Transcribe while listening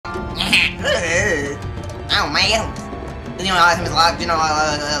Oh man. You know, I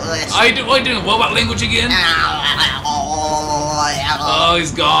do. What about language again? Oh,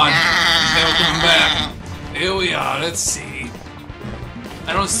 he's gone. He's never coming back. Here we are. Let's see.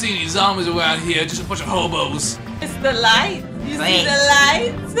 I don't see any zombies around here. Just a bunch of hobos. It's the light. You see the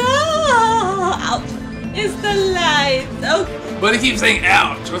lights? Oh, ouch. It's the lights. Oh. But he keeps saying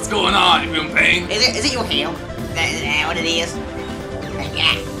ouch. What's going on? You in pain? Is it your hair? Is that what it is?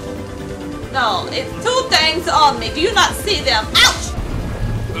 Yeah. No, it's two things on me. Do you not see them? Ouch!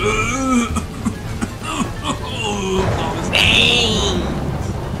 Bang!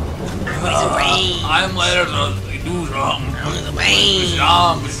 I'm later to do something. The brains.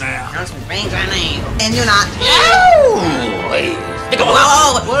 Zombies now. There's some brains right now. And you're not. No! Pick him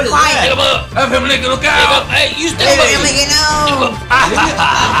up. What is that? Pick him up. Have him lick it. Look out. Hey, you stay Pick away. him up. No.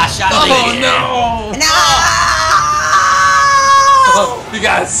 I shot him. Oh no! No. Oh, you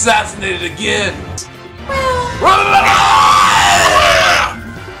got assassinated again.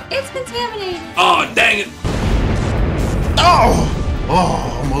 It's contaminated. Oh, dang it. Oh,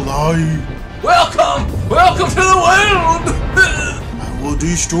 I'm alive. Welcome to the world. I will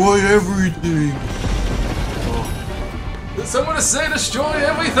destroy everything. Did someone say destroy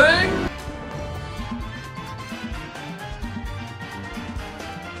everything?